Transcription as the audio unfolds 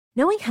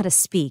Knowing how to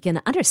speak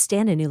and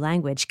understand a new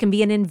language can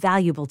be an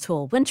invaluable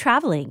tool when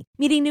traveling,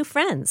 meeting new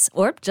friends,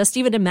 or just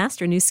even to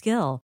master a new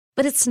skill.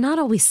 But it's not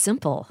always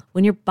simple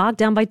when you're bogged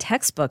down by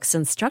textbooks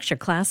and structured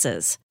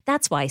classes.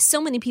 That's why so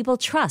many people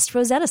trust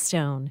Rosetta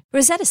Stone.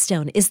 Rosetta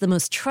Stone is the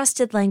most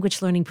trusted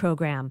language learning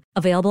program,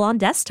 available on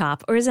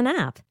desktop or as an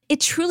app. It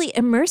truly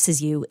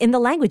immerses you in the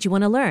language you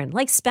want to learn,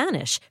 like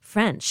Spanish,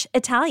 French,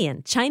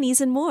 Italian,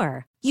 Chinese, and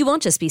more. You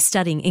won't just be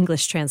studying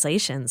English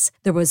translations.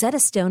 The Rosetta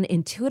Stone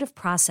intuitive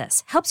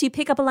process helps you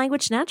pick up a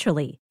language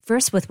naturally,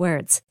 first with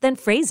words, then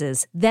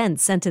phrases, then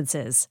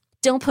sentences.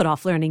 Don't put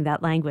off learning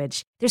that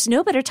language. There's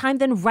no better time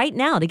than right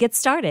now to get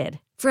started.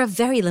 For a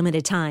very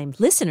limited time,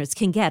 listeners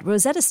can get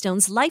Rosetta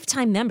Stone's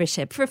lifetime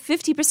membership for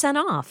 50%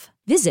 off.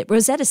 Visit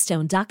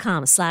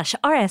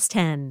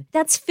rosettastone.com/rs10.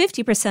 That's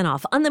 50%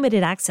 off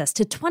unlimited access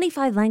to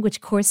 25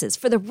 language courses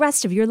for the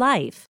rest of your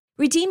life.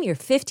 Redeem your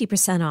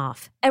 50%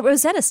 off at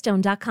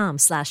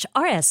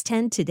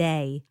rosettastone.com/rs10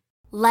 today.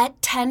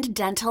 Let Tend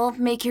Dental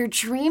make your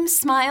dream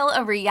smile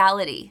a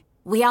reality.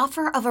 We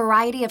offer a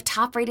variety of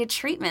top-rated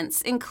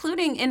treatments,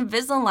 including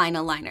Invisalign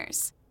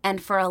aligners. And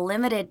for a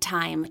limited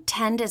time,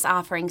 Tend is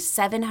offering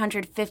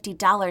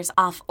 $750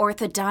 off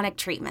orthodontic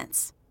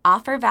treatments.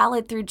 Offer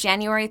valid through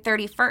January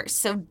 31st,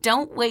 so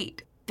don't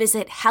wait.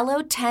 Visit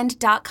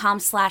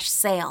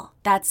hellotend.com/sale.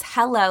 That's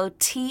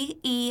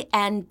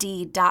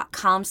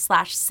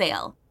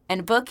hellotend.com/sale.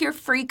 And book your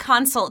free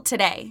consult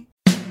today.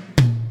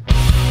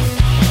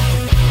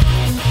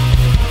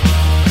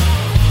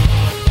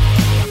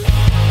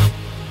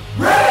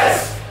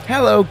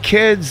 Hello,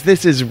 kids.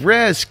 This is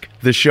Risk,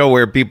 the show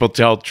where people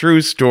tell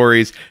true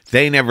stories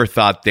they never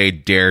thought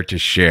they'd dare to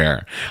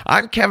share.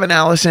 I'm Kevin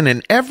Allison,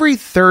 and every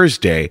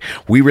Thursday,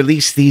 we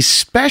release these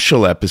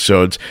special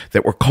episodes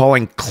that we're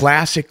calling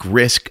Classic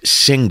Risk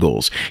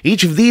Singles.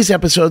 Each of these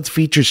episodes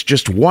features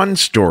just one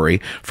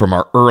story from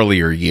our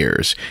earlier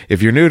years.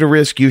 If you're new to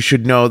Risk, you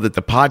should know that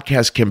the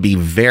podcast can be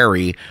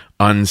very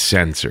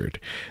uncensored.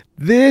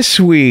 This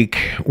week,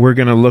 we're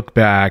going to look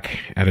back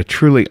at a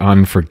truly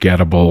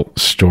unforgettable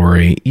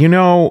story. You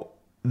know,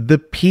 the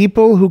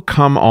people who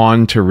come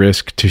on to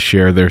Risk to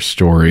share their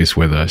stories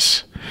with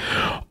us,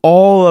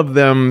 all of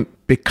them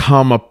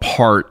become a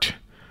part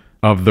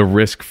of the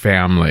Risk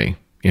family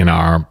in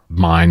our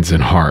minds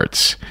and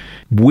hearts.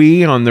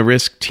 We on the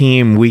Risk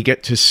team, we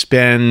get to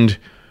spend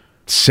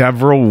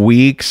several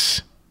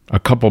weeks, a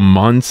couple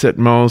months at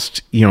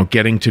most,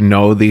 getting to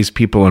know these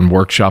people and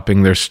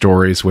workshopping their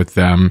stories with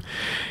them.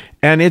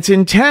 And it's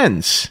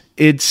intense.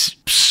 It's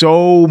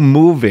so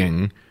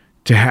moving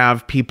to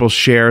have people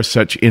share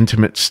such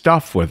intimate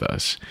stuff with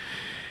us.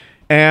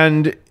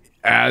 And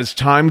as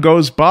time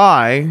goes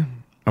by,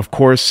 of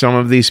course, some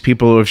of these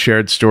people who have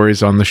shared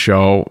stories on the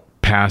show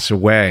pass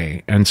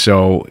away. And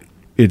so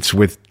it's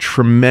with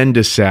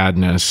tremendous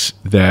sadness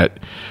that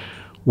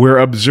we're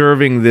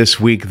observing this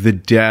week the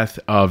death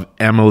of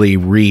Emily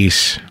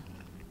Reese.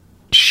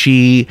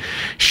 She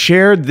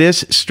shared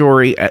this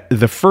story at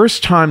the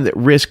first time that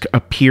Risk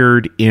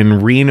appeared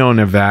in Reno,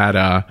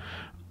 Nevada.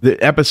 The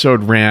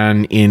episode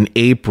ran in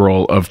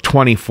April of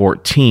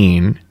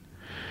 2014.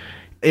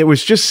 It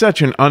was just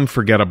such an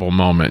unforgettable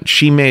moment.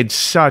 She made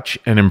such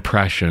an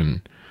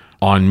impression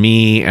on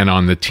me and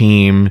on the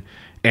team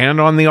and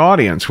on the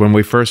audience when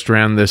we first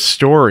ran this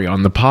story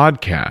on the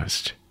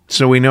podcast.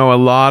 So we know a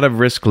lot of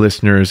Risk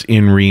listeners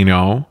in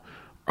Reno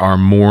are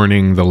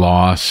mourning the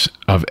loss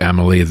of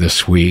Emily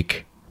this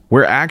week.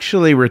 We're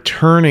actually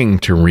returning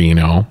to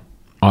Reno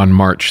on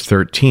March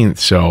 13th,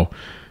 so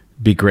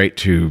it'd be great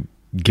to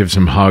give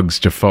some hugs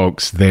to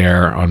folks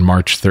there on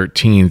March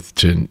 13th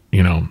to,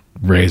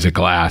 raise a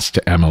glass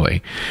to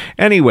Emily.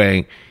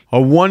 Anyway,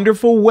 a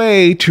wonderful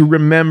way to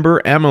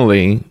remember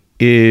Emily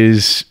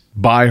is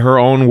by her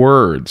own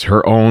words,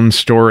 her own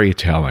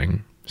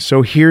storytelling.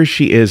 So here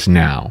she is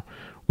now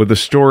with a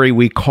story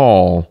we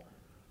call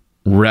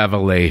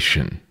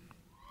Revelation.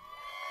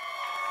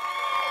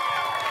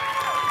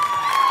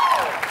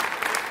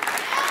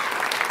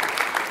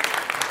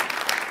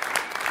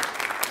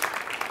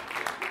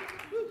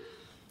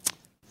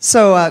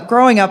 So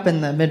growing up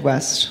in the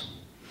Midwest,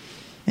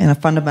 in a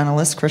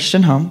fundamentalist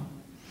Christian home,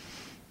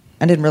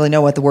 I didn't really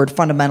know what the word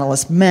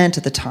fundamentalist meant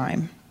at the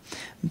time,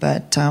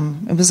 but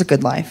it was a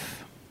good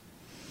life.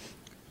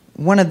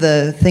 One of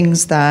the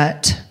things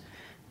that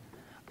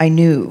I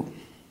knew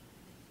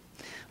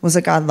was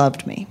that God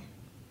loved me.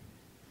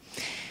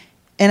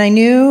 And I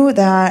knew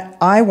that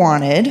I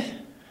wanted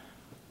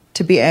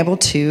to be able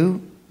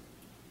to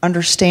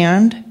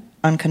understand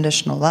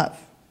unconditional love,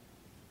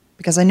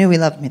 because I knew He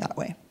loved me that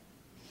way.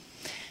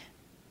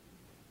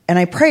 And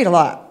I prayed a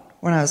lot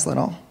when I was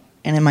little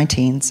and in my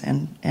teens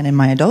and in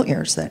my adult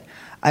years that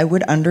I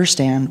would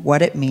understand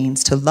what it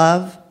means to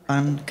love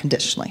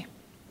unconditionally.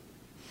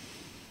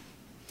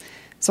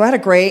 So I had a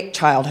great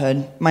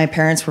childhood. My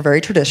parents were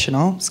very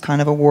traditional. It's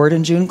kind of a Ward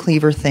and June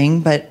Cleaver thing,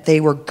 but they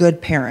were good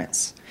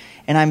parents.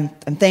 And I'm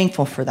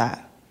thankful for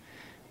that.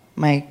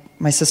 My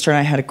sister and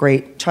I had a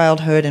great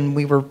childhood, and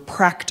we were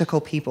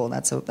practical people.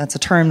 That's a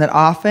term that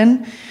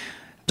often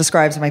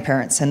describes my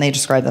parents, and they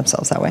describe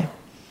themselves that way.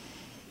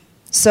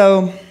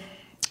 So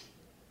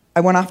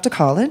I went off to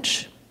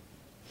college.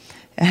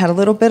 I had a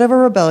little bit of a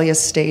rebellious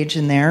stage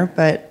in there,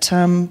 but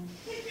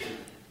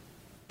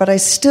I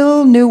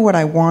still knew what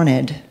I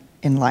wanted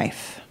in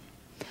life.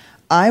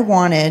 I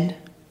wanted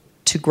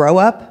to grow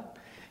up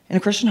in a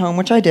Christian home,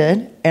 which I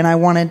did, and I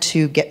wanted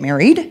to get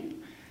married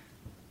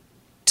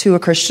to a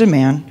Christian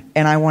man,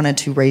 and I wanted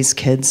to raise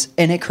kids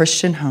in a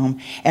Christian home,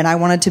 and I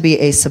wanted to be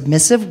a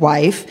submissive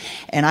wife,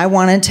 and I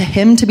wanted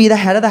him to be the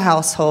head of the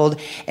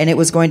household, and it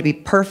was going to be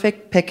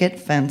perfect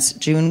picket fence,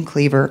 June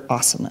Cleaver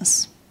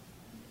awesomeness.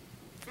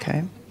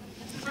 Okay?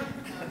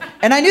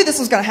 And I knew this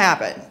was going to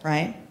happen,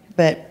 right?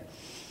 But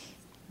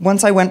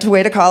once I went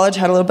away to college,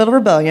 had a little bit of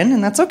rebellion,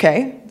 and that's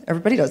okay.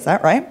 Everybody does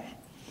that, right?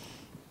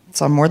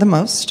 Some more than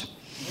most.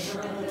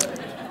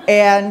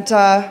 And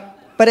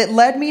but it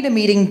led me to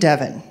meeting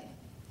Devin.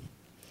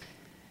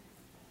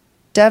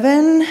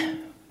 Devin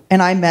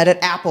and I met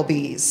at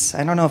Applebee's.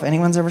 I don't know if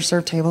anyone's ever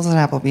served tables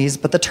at Applebee's,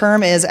 but the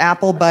term is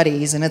Apple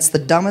Buddies, and it's the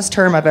dumbest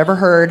term I've ever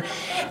heard.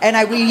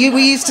 And we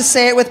used to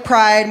say it with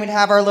pride, and we'd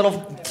have our little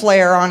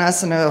flair on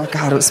us, and oh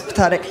God, it was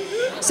pathetic.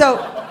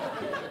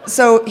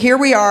 So here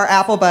we are,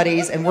 Apple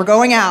Buddies, and we're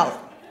going out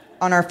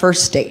on our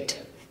first date.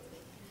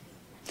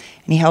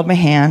 And he held my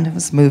hand. It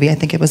was a movie. I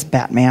think it was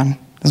Batman.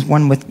 It was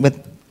one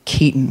with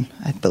Keaton,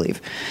 I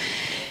believe.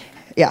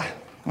 Yeah,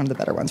 one of the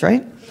better ones,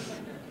 right?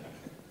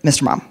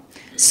 Mr. Mom.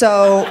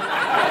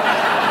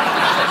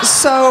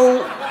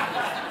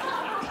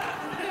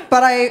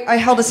 But I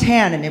held his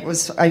hand, and it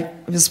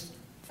was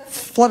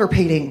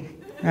flutter-pating,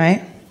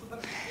 right?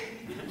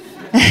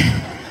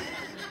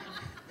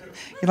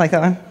 You like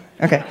that one?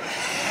 Okay.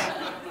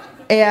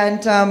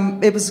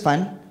 And it was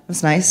fun. It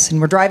was nice.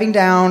 And we're driving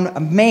down a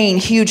main,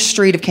 huge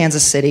street of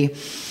Kansas City.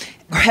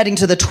 We're heading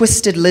to the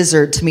Twisted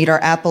Lizard to meet our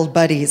Apple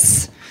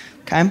Buddies.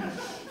 Okay?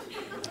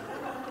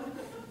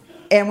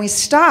 And we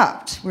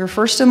stopped. We were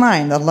first in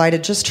line. The light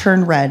had just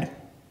turned red.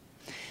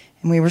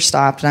 And we were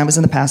stopped, and I was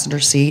in the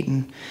passenger seat,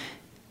 and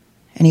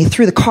he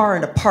threw the car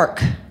into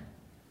park.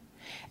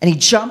 And he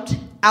jumped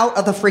out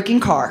of the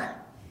freaking car.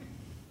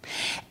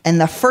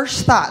 And the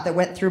first thought that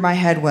went through my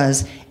head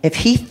was, if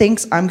he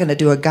thinks I'm going to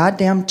do a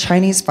goddamn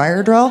Chinese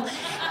fire drill,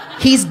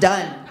 he's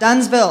done.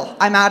 Dunsville,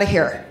 I'm out of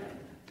here.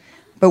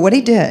 But what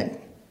he did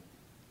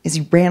is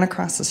he ran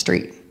across the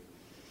street.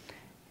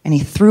 And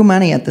he threw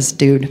money at this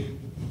dude.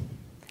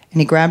 And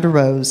he grabbed a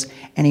rose,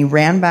 and he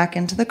ran back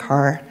into the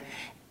car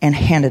and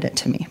handed it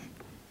to me.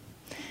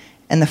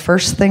 And the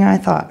first thing I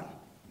thought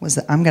was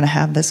that I'm going to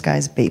have this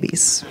guy's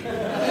babies.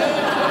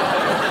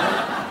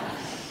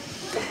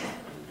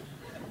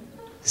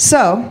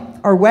 So,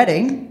 our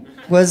wedding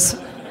was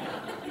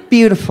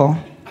beautiful.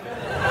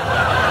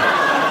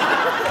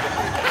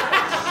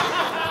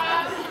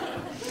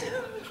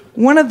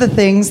 One of the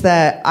things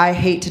that I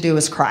hate to do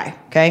is cry,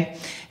 okay?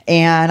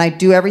 And I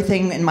do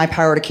everything in my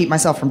power to keep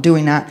myself from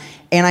doing that.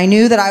 And I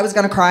knew that I was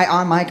going to cry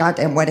on my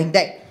goddamn wedding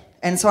day.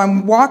 And so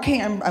I'm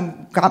walking,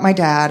 I'm got my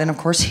dad, and of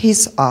course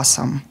he's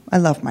awesome. I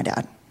love my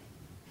dad.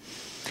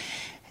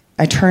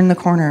 I turn the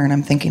corner and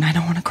I'm thinking, I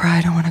don't want to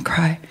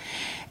cry.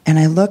 And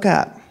I look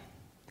up,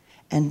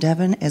 and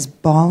Devin is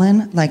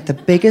bawling like the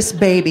biggest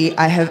baby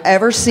I have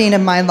ever seen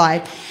in my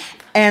life.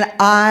 And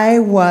I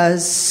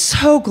was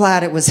so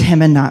glad it was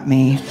him and not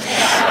me. And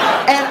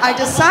I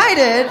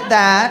decided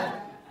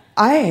that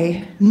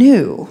I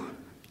knew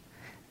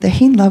that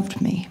he loved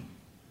me.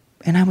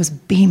 And I was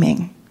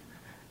beaming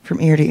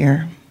from ear to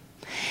ear.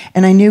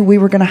 And I knew we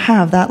were going to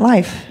have that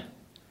life,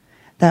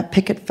 that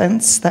picket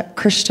fence, that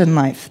Christian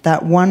life,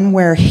 that one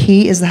where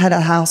he is the head of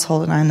the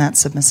household and I'm that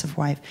submissive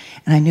wife.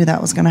 And I knew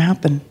that was going to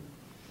happen.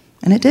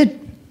 And it did.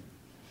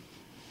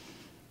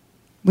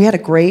 We had a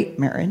great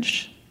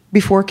marriage.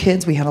 Before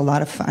kids, we had a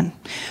lot of fun.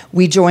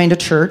 We joined a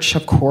church,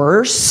 of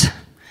course,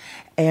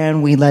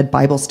 and we led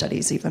Bible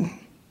studies even.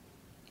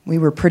 We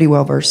were pretty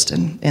well versed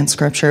in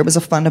Scripture. It was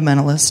a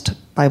fundamentalist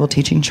Bible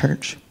teaching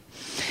church.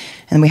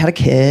 And we had a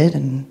kid,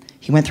 and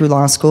he went through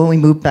law school. We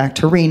moved back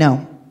to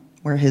Reno,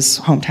 where his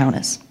hometown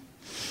is.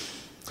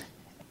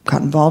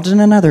 Got involved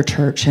in another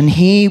church, and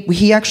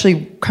he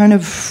actually kind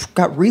of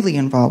got really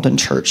involved in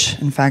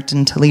church, in fact,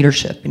 into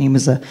leadership, and he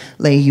was a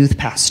lay youth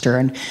pastor,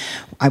 and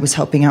I was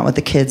helping out with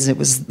the kids. It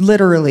was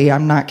literally,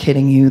 I'm not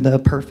kidding you, the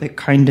perfect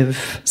kind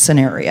of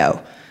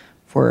scenario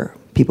for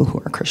people who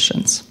are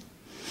Christians.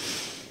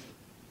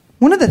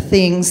 One of the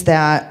things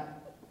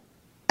that,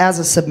 as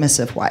a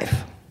submissive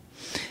wife,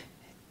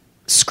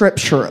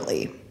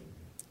 scripturally,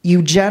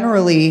 you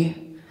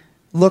generally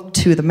look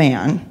to the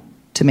man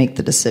to make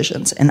the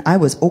decisions. And I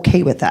was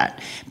okay with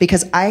that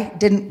because I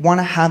didn't want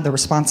to have the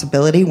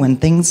responsibility when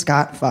things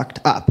got fucked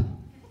up.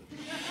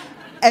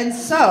 And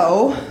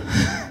so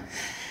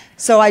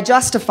I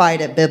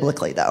justified it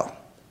biblically, though.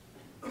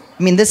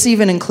 I mean, this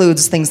even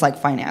includes things like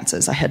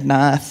finances. I had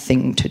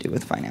nothing to do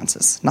with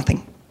finances.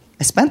 Nothing.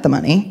 I spent the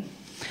money,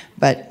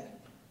 but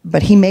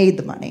he made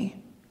the money.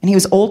 And he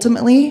was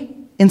ultimately,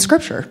 in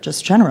Scripture,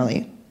 just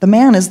generally, the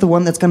man is the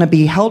one that's going to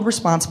be held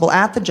responsible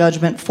at the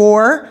judgment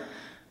for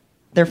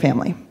their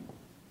family.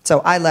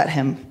 So I let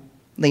him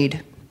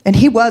lead. And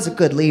he was a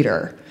good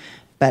leader.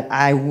 But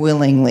I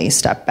willingly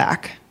stepped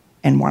back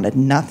and wanted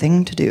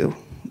nothing to do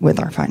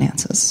with our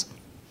finances.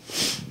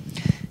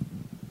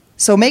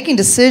 So making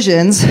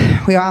decisions,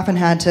 we often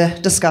had to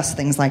discuss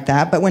things like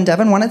that. But when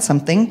Devin wanted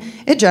something,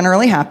 it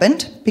generally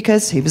happened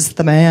because he was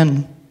the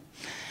man.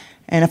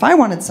 And if I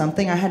wanted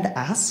something, I had to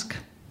ask.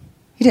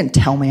 He didn't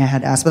tell me I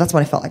had to ask, but that's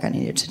what I felt like I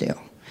needed to do.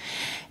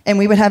 And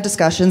we would have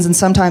discussions, and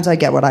sometimes I'd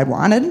get what I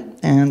wanted,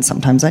 and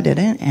sometimes I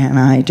didn't, and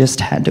I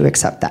just had to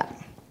accept that.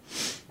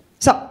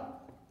 So,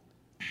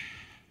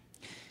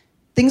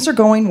 things are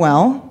going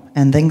well,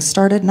 and things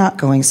started not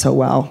going so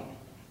well.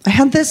 I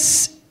had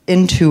this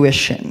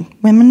intuition.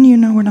 Women, you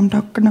know what I'm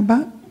talking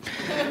about?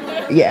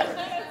 Yeah.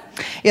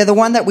 Yeah, the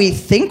one that we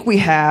think we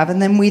have,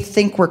 and then we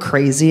think we're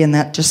crazy, and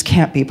that just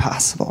can't be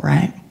possible,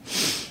 right?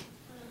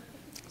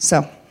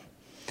 So,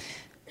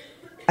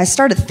 I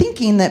started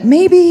thinking that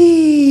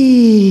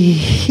maybe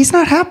he's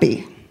not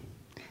happy.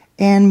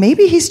 And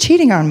maybe he's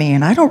cheating on me,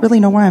 and I don't really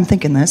know why I'm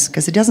thinking this,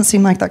 because he doesn't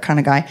seem like that kind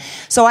of guy.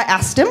 So I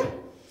asked him,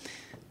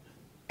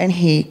 and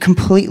he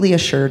completely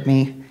assured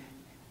me,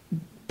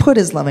 put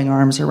his loving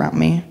arms around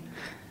me,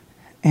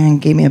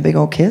 and gave me a big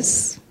old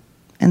kiss,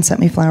 and sent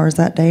me flowers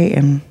that day,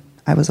 and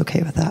I was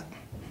okay with that.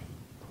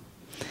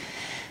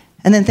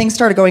 And then things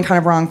started going kind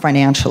of wrong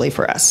financially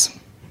for us.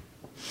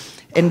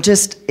 And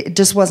it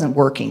just wasn't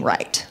working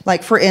right.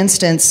 Like, for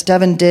instance,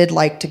 Devin did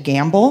like to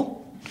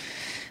gamble.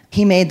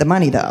 He made the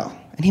money, though,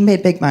 and he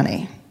made big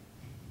money.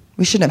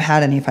 We shouldn't have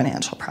had any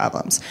financial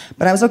problems.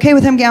 But I was okay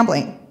with him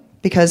gambling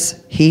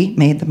because he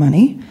made the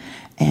money,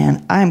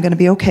 and I'm going to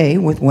be okay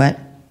with what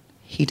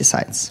he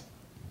decides.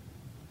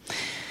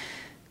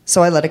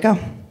 So I let it go.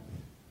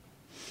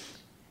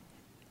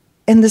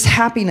 And this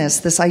happiness,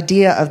 this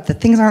idea of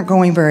that things aren't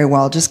going very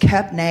well, just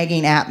kept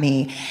nagging at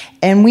me.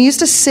 And we used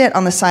to sit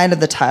on the side of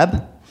the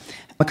tub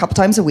a couple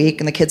times a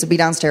week, and the kids would be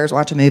downstairs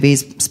watching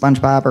movies,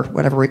 SpongeBob or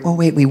whatever.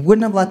 We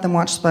wouldn't have let them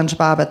watch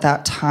SpongeBob at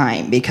that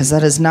time, because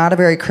that is not a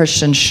very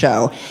Christian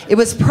show. It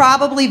was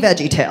probably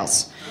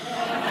VeggieTales.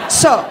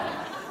 So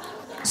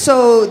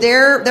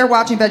they're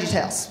watching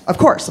VeggieTales. Of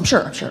course, I'm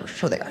sure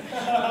they are.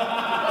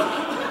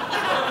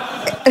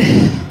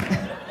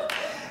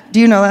 Do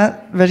you know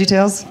that,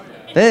 VeggieTales?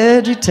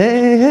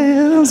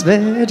 VeggieTales.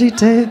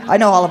 I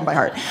know all of them by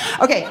heart.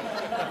 Okay,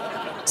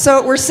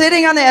 so we're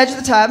sitting on the edge of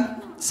the tub,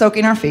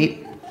 soaking our feet.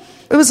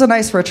 It was a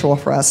nice ritual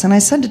for us. And I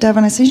said to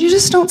Devin, you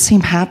just don't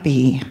seem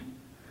happy.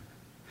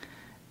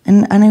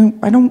 And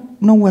I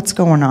don't know what's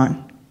going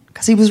on.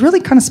 Because he was really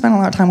kind of spending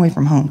a lot of time away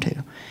from home,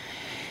 too.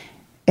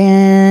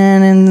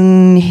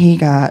 And he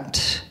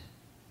got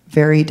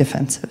very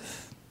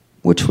defensive,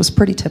 which was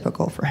pretty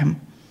typical for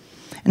him.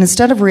 And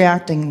instead of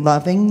reacting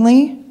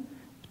lovingly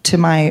to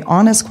my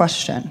honest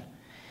question,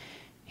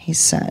 he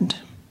said,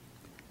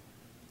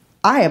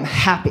 I am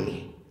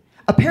happy.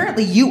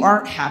 Apparently you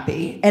aren't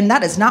happy, and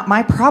that is not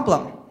my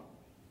problem.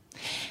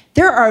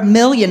 There are a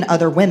million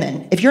other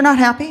women, if you're not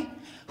happy,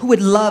 who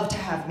would love to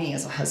have me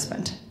as a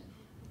husband.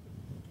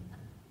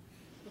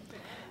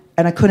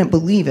 And I couldn't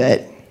believe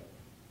it,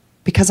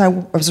 because I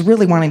was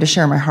really wanting to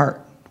share my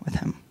heart with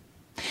him.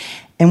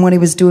 And what he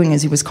was doing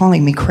is he was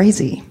calling me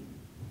crazy.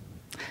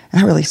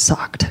 And that really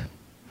sucked.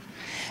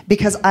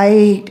 Because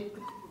I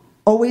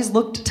always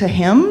looked to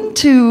him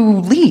to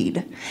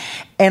lead.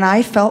 And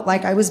I felt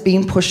like I was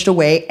being pushed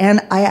away.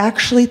 And I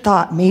actually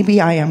thought maybe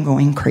I am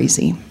going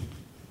crazy.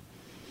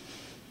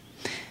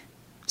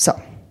 So,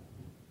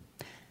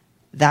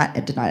 that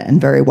it did not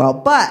end very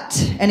well.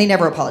 And he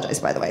never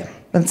apologized, by the way.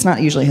 That's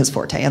not usually his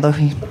forte, although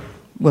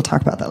we'll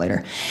talk about that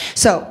later.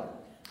 So,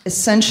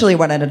 essentially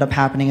what ended up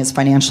happening is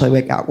financially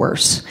it got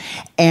worse.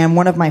 And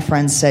one of my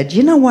friends said,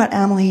 you know what,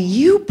 Emily,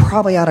 you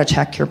probably ought to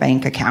check your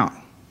bank account.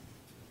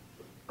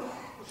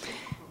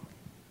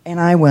 And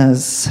I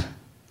was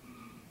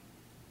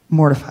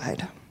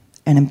mortified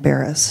and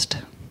embarrassed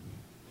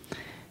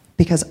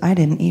because I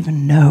didn't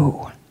even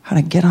know how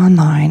to get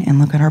online and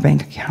look at our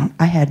bank account.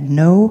 I had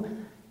no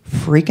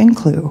freaking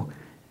clue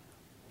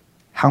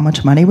how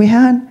much money we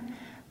had,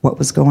 what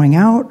was going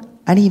out.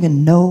 I didn't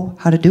even know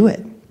how to do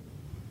it.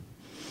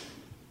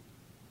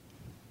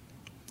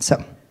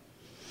 So,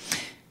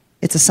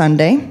 it's a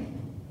Sunday.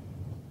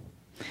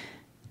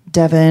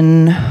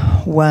 Devin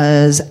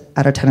was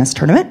at a tennis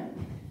tournament.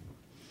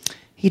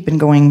 He'd been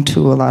going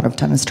to a lot of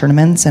tennis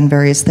tournaments and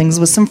various things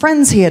with some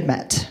friends he had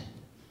met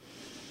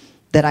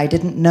that I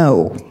didn't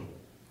know.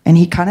 And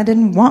he kind of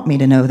didn't want me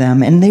to know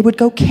them. And they would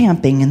go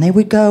camping, and they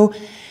would go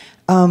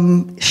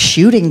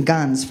shooting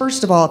guns.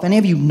 First of all, if any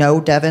of you know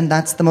Devin,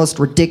 that's the most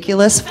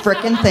ridiculous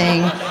frickin'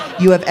 thing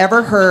you have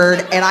ever heard.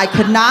 And I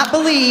could not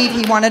believe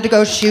he wanted to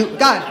go shoot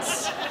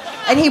guns.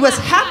 And he was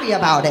happy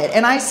about it.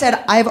 And I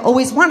said, I've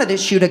always wanted to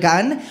shoot a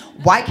gun.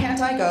 Why can't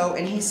I go?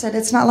 And he said,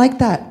 it's not like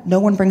that. No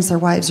one brings their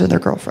wives or their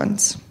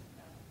girlfriends.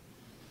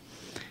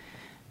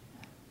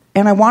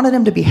 And I wanted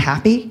him to be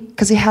happy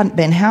because he hadn't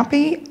been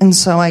happy. And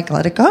so I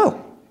let it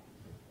go.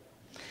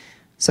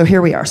 So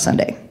here we are,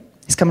 Sunday.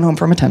 He's coming home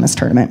from a tennis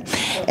tournament.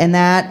 And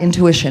that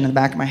intuition in the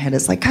back of my head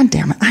is like, God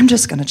damn it, I'm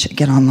just going to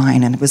get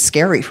online. And it was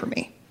scary for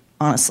me,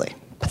 honestly.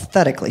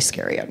 Pathetically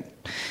scary.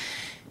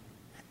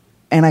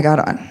 And I got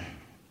on.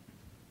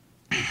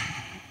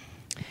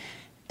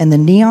 And the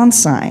neon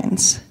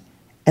signs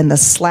and the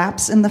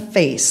slaps in the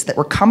face that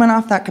were coming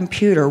off that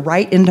computer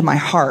right into my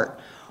heart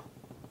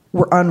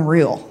were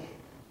unreal.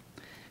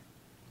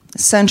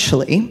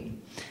 Essentially,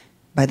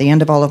 by the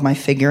end of all of my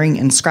figuring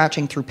and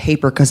scratching through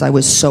paper because I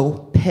was so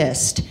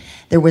pissed,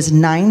 there was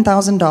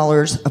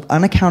 $9,000 of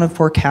unaccounted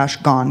for cash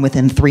gone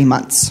within 3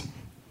 months.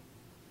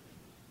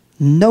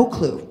 No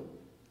clue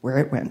where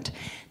it went.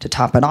 To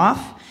top it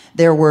off,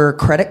 there were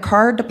credit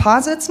card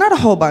deposits, not a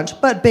whole bunch,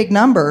 but big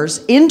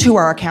numbers, into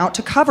our account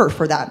to cover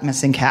for that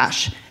missing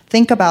cash.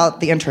 Think about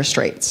the interest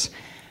rates.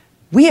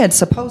 We had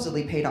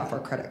supposedly paid off our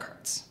credit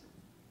cards.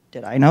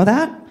 Did I know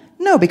that?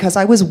 No, because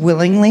I was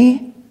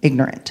willingly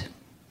ignorant.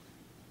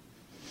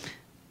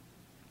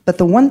 But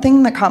the one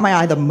thing that caught my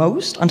eye the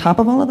most on top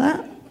of all of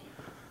that,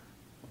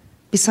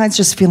 besides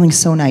just feeling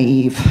so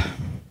naive,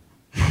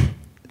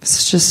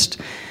 it's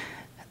just,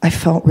 I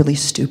felt really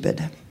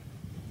stupid.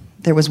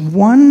 There was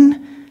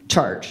one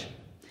charge,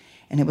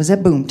 and it was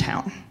at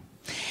Boomtown.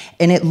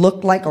 And it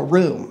looked like a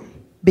room,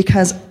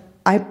 because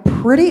I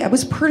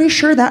was pretty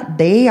sure that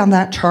day on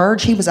that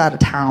charge, he was out of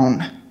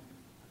town.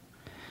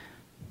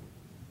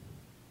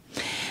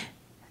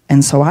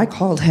 And so I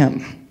called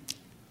him.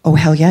 Oh,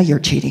 hell yeah, you're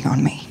cheating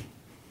on me.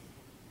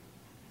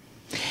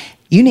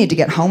 You need to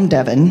get home,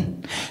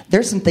 Devin.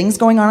 There's some things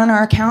going on in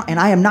our account, and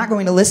I am not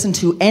going to listen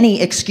to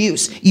any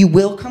excuse. You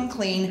will come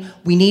clean.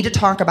 We need to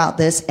talk about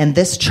this. And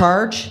this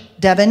charge,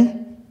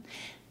 Devin,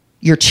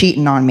 you're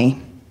cheating on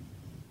me.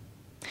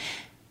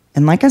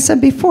 And like I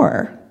said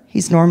before,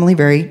 he's normally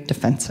very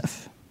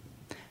defensive.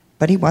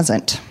 But he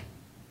wasn't.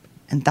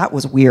 And that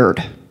was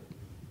weird.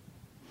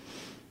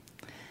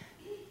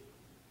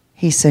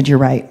 He said, you're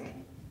right.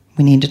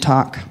 We need to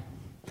talk.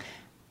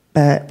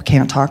 But we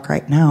can't talk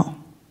right now.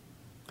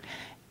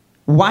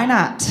 Why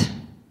not?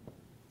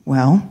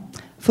 Well,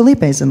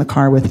 Felipe's in the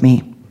car with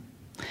me.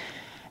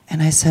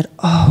 And I said,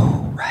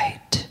 oh,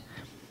 right.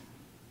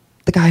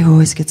 The guy who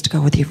always gets to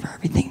go with you for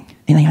everything.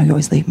 And you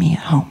always leave me at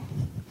home.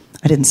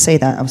 I didn't say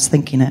that. I was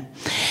thinking it.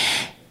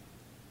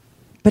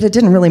 But it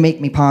didn't really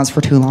make me pause for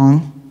too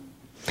long.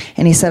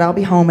 And he said, I'll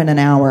be home in an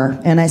hour.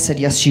 And I said,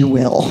 yes, you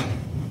will.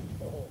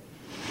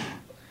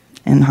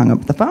 And hung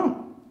up the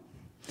phone.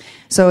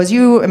 So as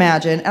you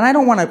imagine, and I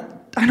don't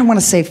want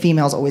to say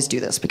females always do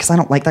this because I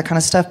don't like that kind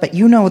of stuff, but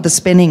you know the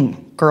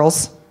spinning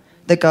girls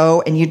that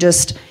go and you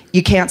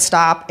can't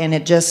stop and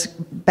it just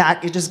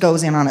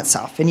goes in on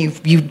itself and you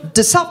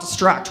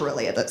self-destruct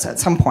really at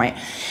some point.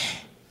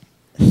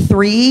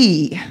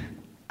 3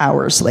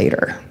 hours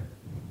later,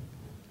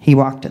 he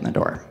walked in the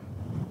door.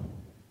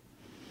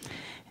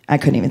 I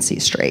couldn't even see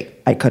straight.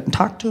 I couldn't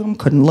talk to him,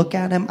 couldn't look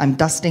at him. I'm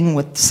dusting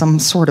with some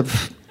sort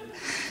of,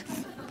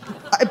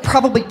 I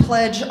probably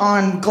pledge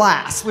on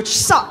glass, which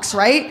sucks,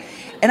 right?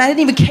 And I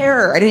didn't even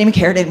care.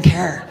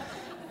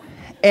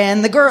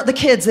 And the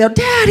kids, they'll,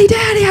 Daddy,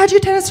 how'd you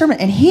attend a sermon?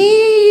 And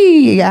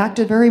he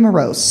acted very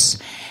morose.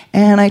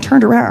 And I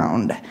turned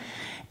around,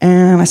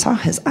 and I saw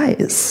his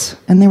eyes,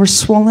 and they were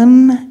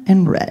swollen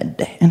and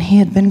red, and he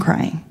had been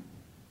crying.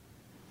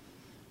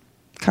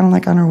 Kind of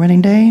like on our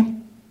wedding day,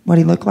 what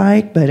he looked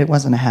like, but it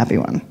wasn't a happy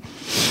one.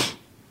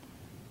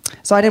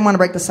 So I didn't want to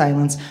break the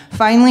silence.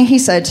 Finally, he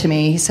said to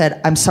me,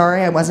 I'm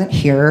sorry I wasn't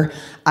here.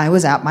 I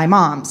was at my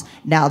mom's.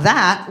 Now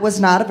that was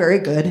not a very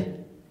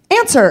good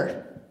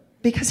answer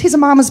because he's a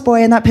mama's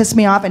boy and that pissed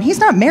me off. And he's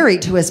not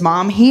married to his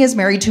mom. He is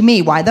married to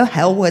me. Why the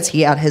hell was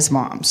he at his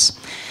mom's?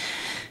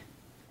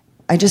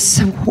 I just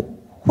said,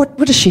 what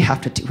does she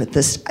have to do with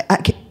this?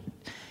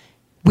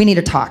 We need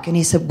to talk. And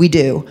he said, we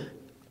do.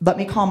 Let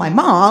me call my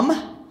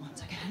mom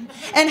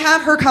and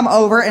have her come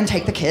over and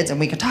take the kids and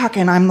we could talk.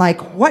 And I'm like,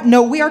 what?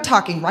 No, we are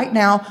talking right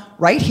now,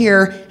 right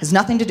here. Has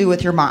nothing to do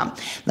with your mom.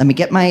 Let me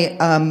get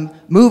my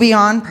movie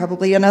on,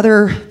 probably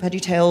another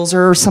VeggieTales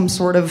or some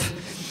sort of,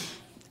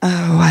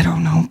 I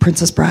don't know,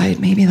 Princess Bride.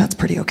 Maybe that's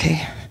pretty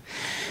okay.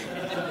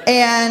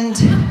 And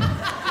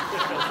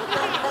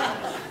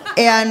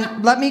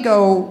let me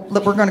go,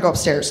 we're going to go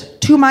upstairs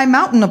to my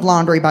mountain of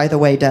laundry, by the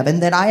way, Devin,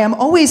 that I am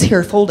always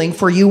here folding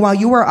for you while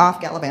you are off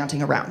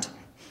gallivanting around.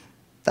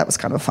 That was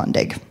kind of a fun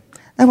dig.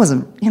 That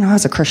wasn't, I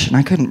was a Christian.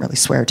 I couldn't really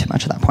swear too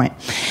much at that point.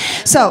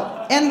 So,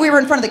 and we were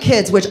in front of the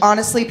kids, which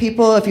honestly,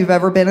 people, if you've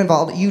ever been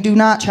involved, you do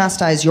not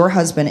chastise your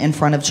husband in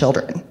front of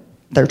children.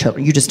 Their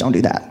children. You just don't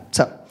do that.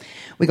 So,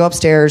 we go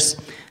upstairs,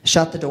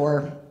 shut the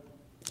door,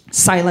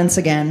 silence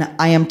again.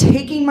 I am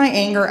taking my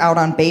anger out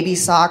on baby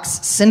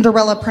socks,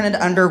 Cinderella printed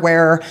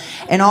underwear,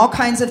 and all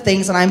kinds of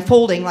things, and I'm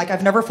folding like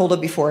I've never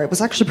folded before. It was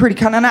actually pretty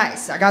kind of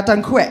nice. I got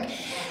done quick.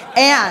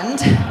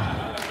 And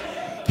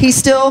he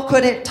still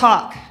couldn't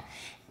talk.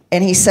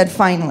 And he said,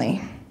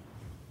 finally,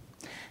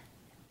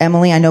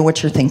 Emily, I know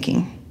what you're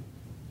thinking.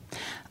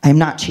 I'm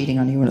not cheating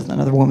on you with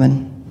another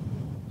woman.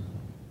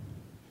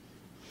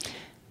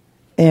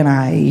 And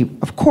I,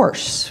 of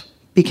course,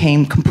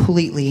 became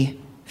completely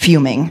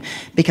fuming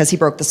because he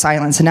broke the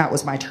silence, and now it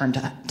was my turn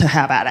to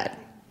have at it.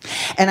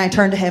 And I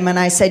turned to him and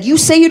I said, you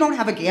say you don't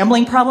have a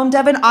gambling problem,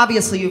 Devin?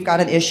 Obviously you've got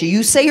an issue.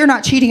 You say you're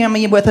not cheating on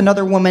me with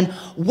another woman.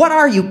 What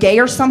are you, gay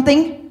or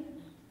something?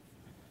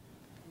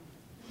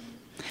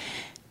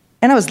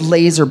 And I was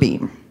laser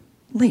beam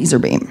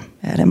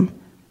at him.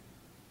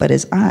 But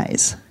his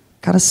eyes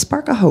got a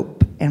spark of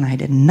hope, and I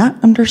did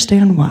not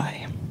understand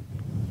why.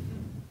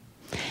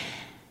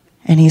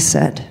 And he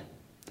said,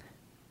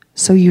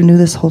 so you knew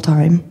this whole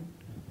time?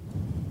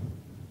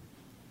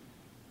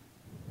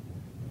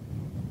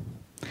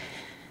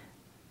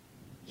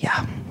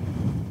 Yeah.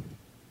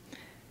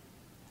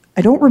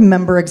 I don't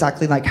remember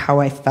exactly like how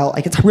I felt.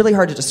 Like, it's really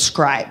hard to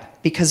describe,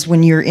 because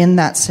when you're in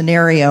that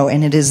scenario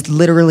and it is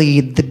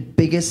literally the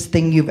biggest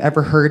thing you've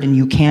ever heard and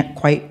you can't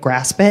quite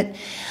grasp it,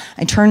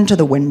 I turned to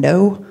the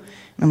window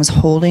and I was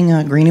holding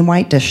a green and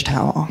white dish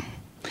towel,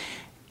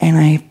 and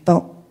I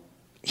felt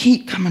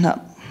heat coming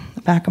up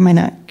the back of my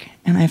neck,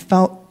 and I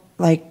felt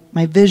like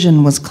my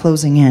vision was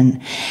closing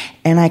in,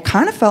 and I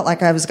kind of felt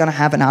like I was going to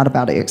have an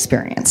out-of-body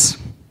experience.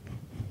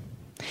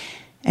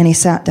 And he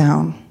sat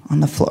down on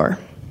the floor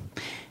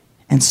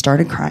and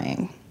started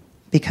crying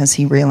because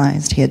he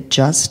realized he had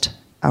just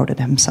outed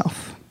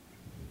himself.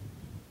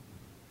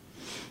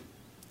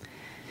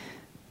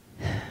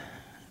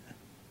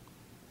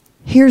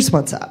 Here's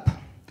what's up.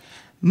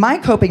 My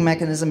coping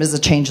mechanism is to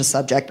change the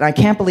subject, and I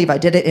can't believe I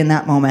did it in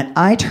that moment.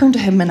 I turned to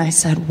him and I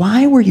said,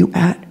 why were you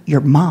at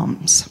your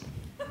mom's?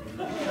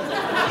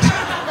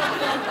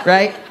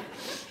 Right?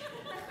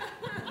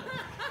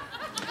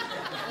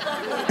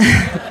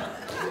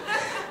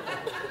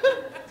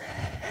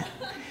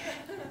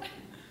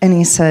 And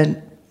he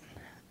said,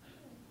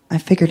 I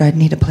figured I'd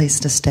need a place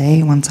to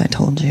stay once I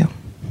told you.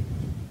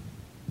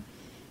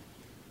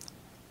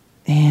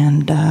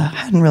 And I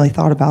hadn't really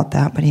thought about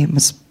that, but he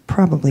was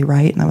probably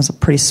right, and that was a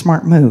pretty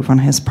smart move on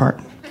his part.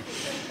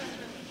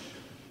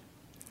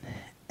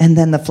 And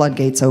then the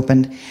floodgates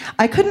opened.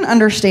 I couldn't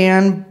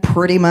understand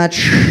pretty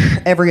much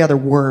every other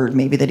word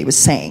maybe that he was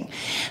saying,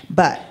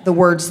 but the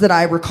words that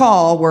I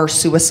recall were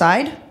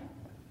suicide,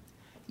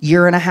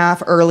 year and a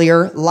half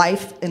earlier,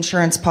 life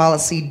insurance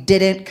policy,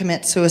 didn't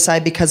commit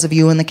suicide because of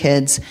you and the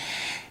kids,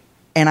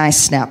 and I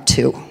snapped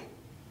too.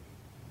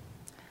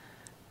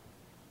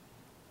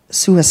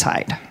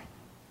 Suicide.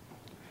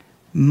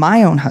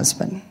 My own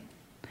husband,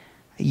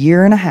 a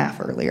year and a half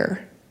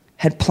earlier,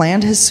 had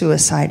planned his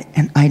suicide,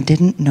 and I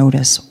didn't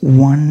notice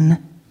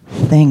one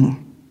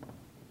thing.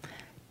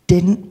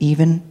 Didn't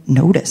even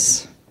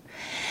notice.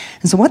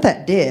 And so what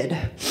that did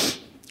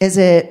is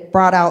it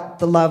brought out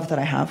the love that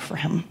I have for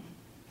him.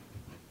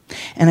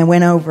 And I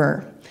went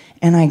over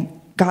and I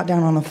got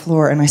down on the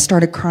floor and I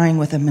started crying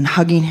with him and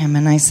hugging him.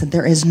 And I said,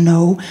 there is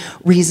no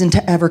reason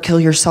to ever kill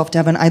yourself,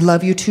 Devin. I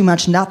love you too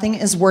much. Nothing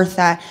is worth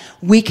that.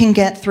 We can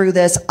get through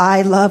this.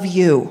 I love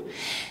you.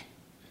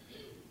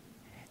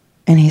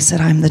 And he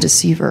said, I'm the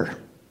deceiver.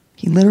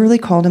 He literally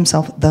called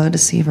himself the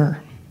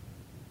deceiver.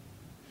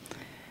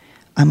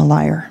 I'm a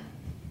liar.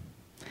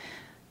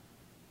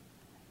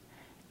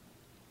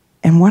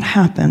 And what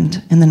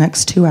happened in the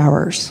next 2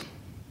 hours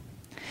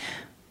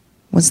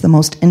was the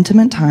most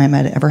intimate time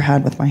I'd ever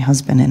had with my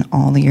husband in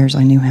all the years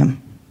I knew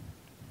him.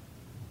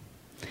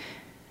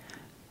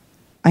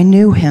 I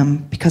knew him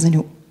because I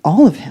knew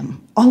all of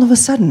him. All of a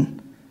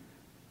sudden,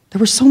 there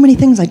were so many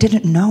things I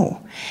didn't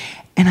know,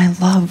 and I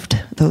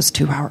loved those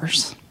 2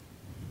 hours.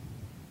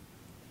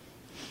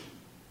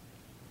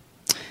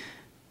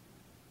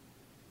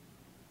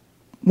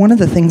 One of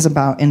the things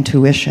about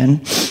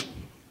intuition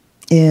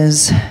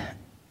is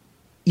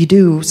you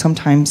do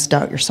sometimes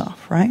doubt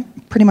yourself, right?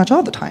 Pretty much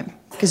all the time,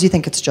 because you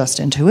think it's just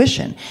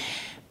intuition.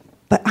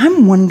 But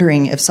I'm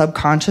wondering if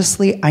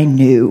subconsciously I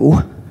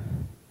knew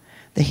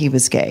that he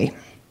was gay.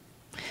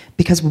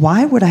 Because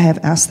why would I have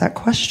asked that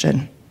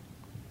question?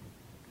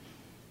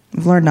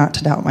 I've learned not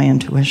to doubt my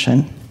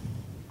intuition.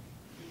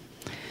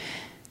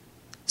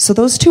 So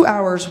those 2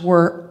 hours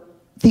were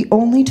the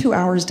only 2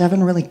 hours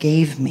Devin really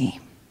gave me.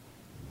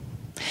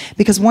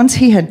 Because once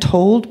he had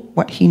told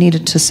what he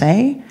needed to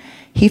say,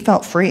 he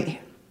felt free.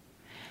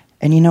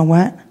 And you know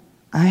what?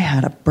 I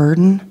had a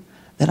burden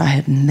that I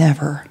had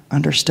never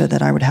understood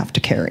that I would have to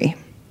carry.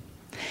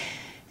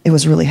 It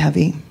was really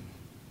heavy.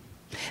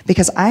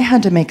 Because I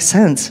had to make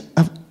sense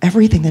of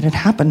everything that had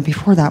happened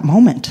before that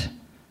moment.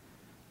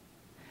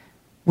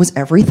 Was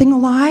everything a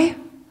lie?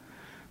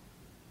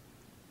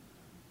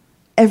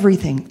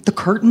 Everything. The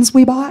curtains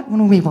we bought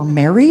when we were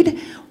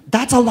married,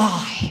 that's a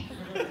lie.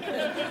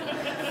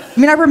 I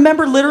mean, I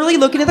remember literally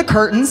looking at the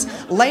curtains,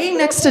 laying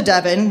next to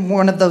Devin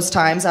one of those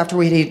times after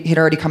he'd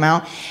already come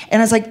out,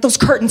 and I was like, those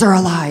curtains are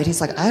a lie. And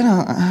he's like, I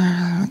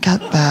don't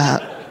get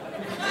that.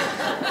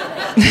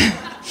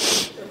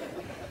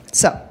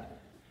 So,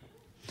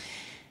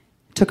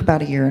 it took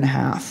about 1.5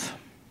 years.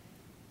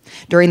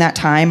 During that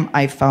time,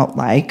 I felt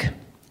like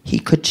he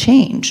could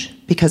change,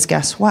 because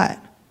guess what?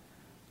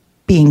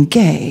 Being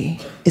gay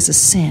is a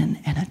sin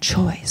and a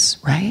choice,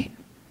 right?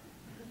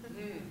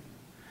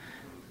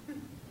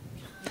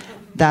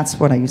 That's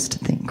what I used to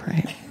think,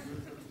 right?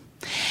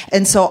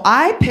 And so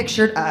I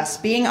pictured us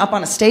being up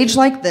on a stage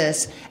like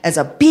this as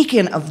a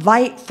beacon of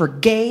light for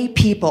gay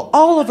people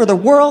all over the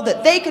world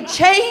that they could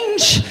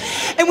change,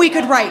 and we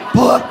could write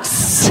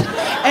books,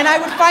 and I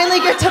would finally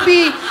get to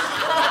be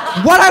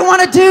what I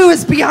want to do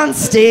is be on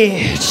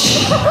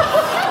stage.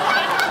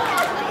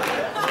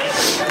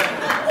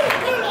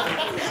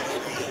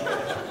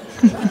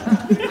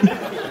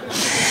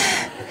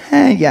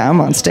 Yeah,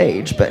 I'm on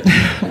stage, but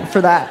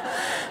for that.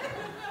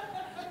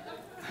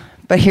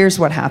 But here's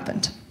what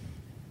happened.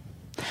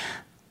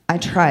 I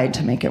tried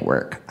to make it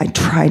work. I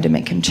tried to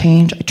make him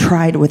change. I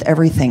tried with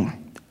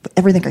everything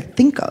I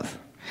think of.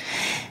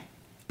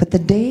 But the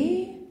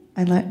day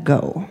I let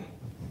go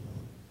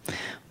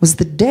was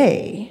the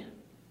day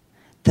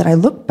that I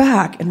look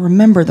back and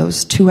remember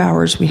those 2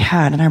 hours we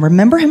had. And I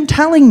remember him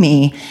telling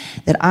me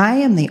that I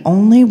am the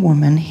only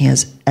woman he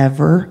has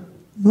ever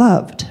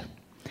loved.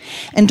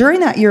 And during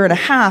that year and a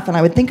half, and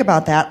I would think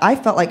about that, I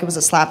felt like it was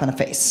a slap in the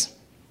face.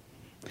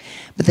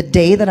 But the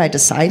day that I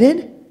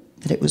decided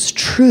that it was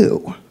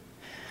true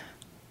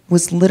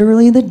was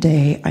literally the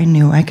day I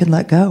knew I could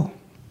let go.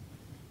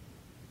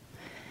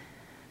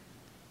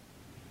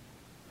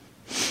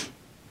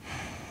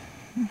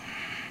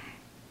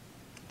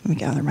 Let me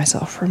gather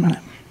myself for a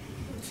minute.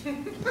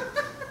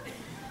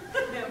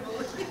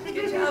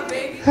 Good job,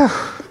 baby.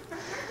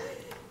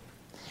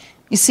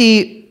 You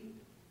see,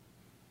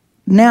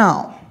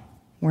 now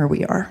where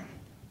we are,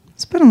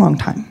 it's been a long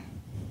time.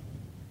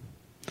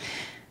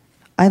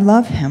 I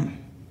love him,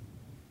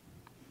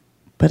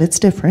 but it's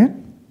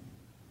different.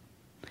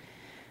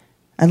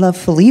 I love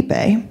Felipe,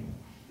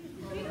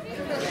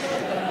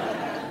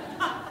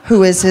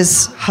 who is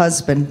his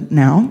husband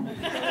now.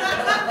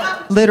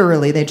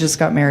 Literally, they just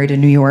got married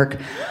in New York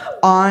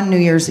on New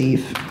Year's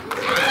Eve.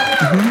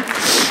 Mm-hmm.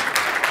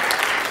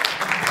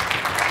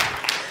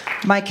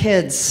 My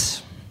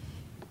kids,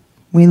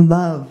 we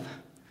love,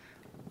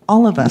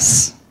 all of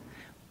us,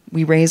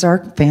 we raise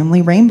our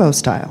family rainbow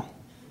style.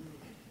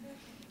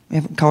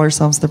 We call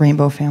ourselves the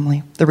Rainbow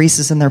Family, the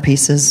Reese's and their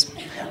Pieces,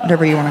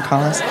 whatever you want to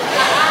call us.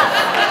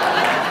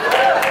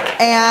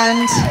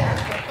 And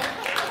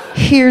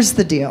here's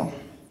the deal.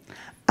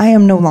 I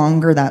am no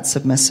longer that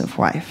submissive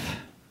wife.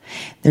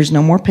 There's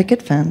no more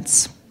picket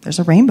fence. There's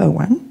a rainbow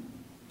one.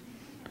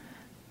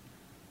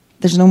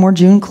 There's no more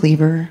June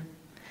Cleaver.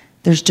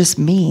 There's just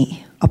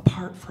me,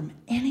 apart from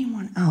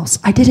anyone else.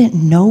 I didn't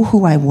know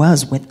who I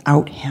was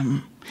without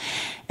him.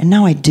 And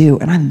now I do,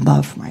 and I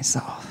love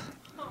myself.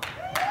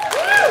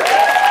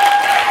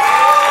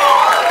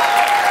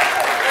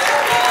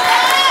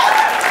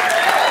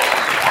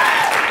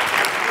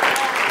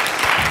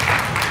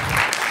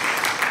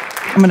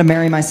 I'm going to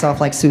marry myself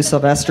like Sue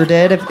Sylvester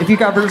did. If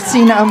you've ever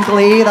seen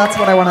Glee, that's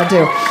what I want to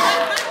do.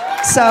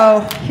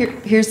 So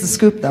here's the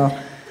scoop, though.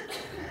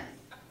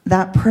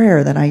 That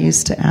prayer that I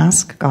used to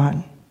ask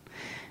God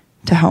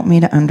to help me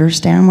to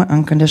understand what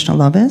unconditional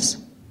love is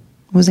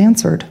was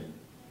answered.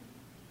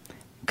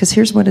 Because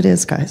here's what it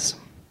is, guys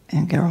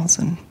and girls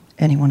and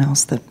anyone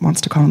else that wants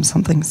to call them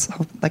something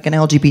like an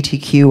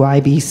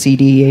LGBTQ,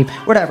 IBCD,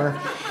 whatever.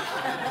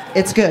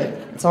 It's good.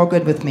 It's all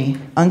good with me.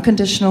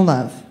 Unconditional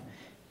love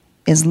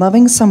is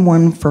loving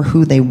someone for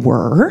who they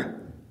were,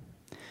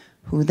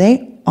 who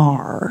they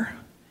are,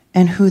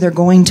 and who they're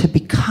going to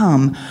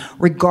become,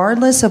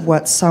 regardless of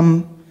what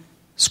some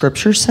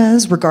scripture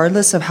says,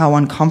 regardless of how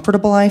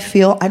uncomfortable I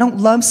feel. I don't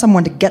love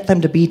someone to get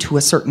them to be to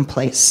a certain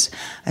place.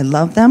 I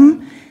love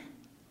them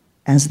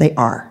as they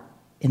are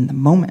in the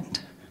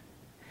moment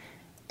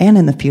and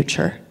in the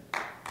future.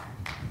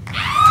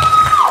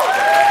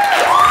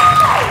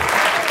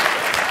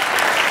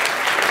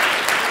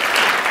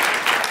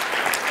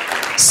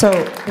 So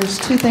there's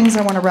two things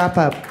I want to wrap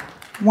up.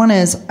 One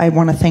is I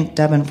want to thank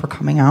Devin for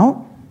coming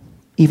out,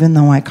 even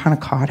though I kind of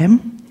caught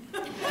him.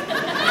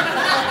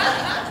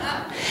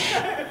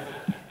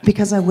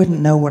 Because I wouldn't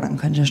know what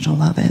unconditional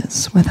love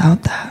is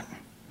without that.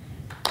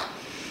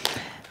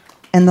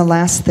 And the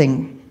last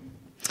thing,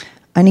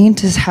 I need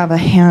to have a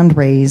hand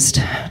raised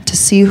to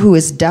see who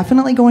is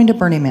definitely going to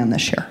Burning Man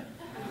this year.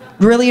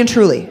 Really and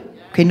truly.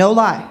 Okay, no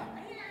lie.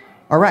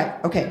 All right,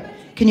 okay.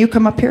 Can you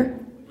come up here?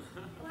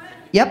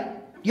 Yep.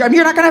 You're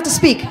not going to have to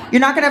speak. You're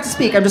not going to have to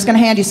speak. I'm just going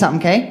to hand you something,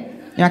 okay?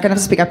 You're not going to have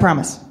to speak, I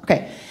promise.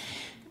 Okay.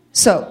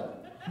 So,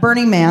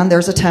 Burning Man,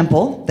 there's a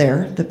temple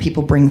there that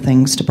people bring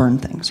things to burn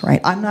things,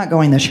 right? I'm not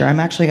going this year. I'm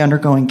actually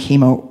undergoing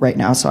chemo right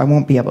now, so I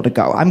won't be able to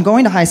go. I'm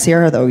going to High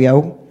Sierra, though,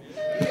 yo.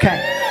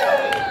 Okay.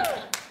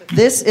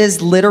 This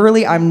is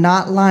literally, I'm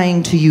not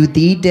lying to you,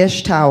 the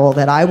dish towel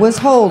that I was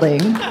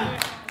holding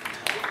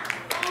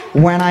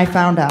when I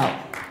found out.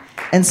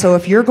 And so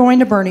if you're going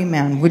to Burning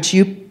Man, would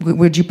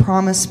you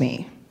promise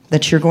me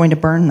that you're going to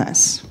burn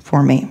this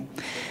for me?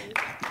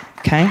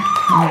 Okay?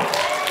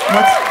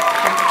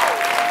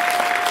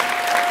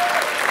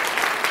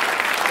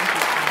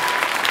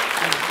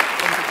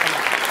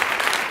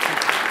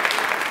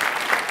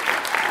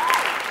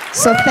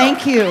 So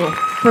thank you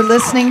for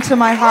listening to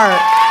my heart.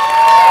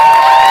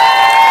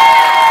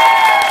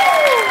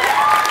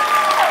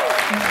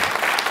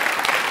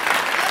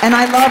 And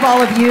I love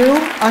all of you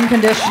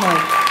unconditionally.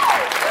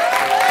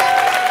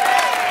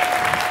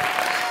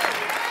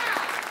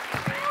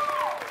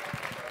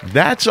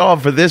 That's all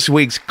for this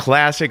week's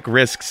Classic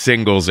Risk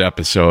Singles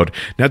episode.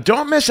 Now,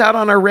 don't miss out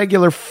on our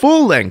regular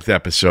full-length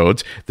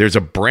episodes. There's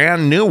a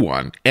brand new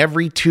one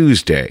every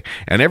Tuesday,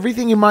 and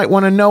everything you might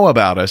want to know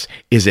about us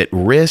is at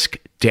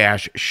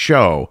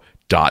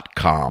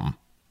risk-show.com.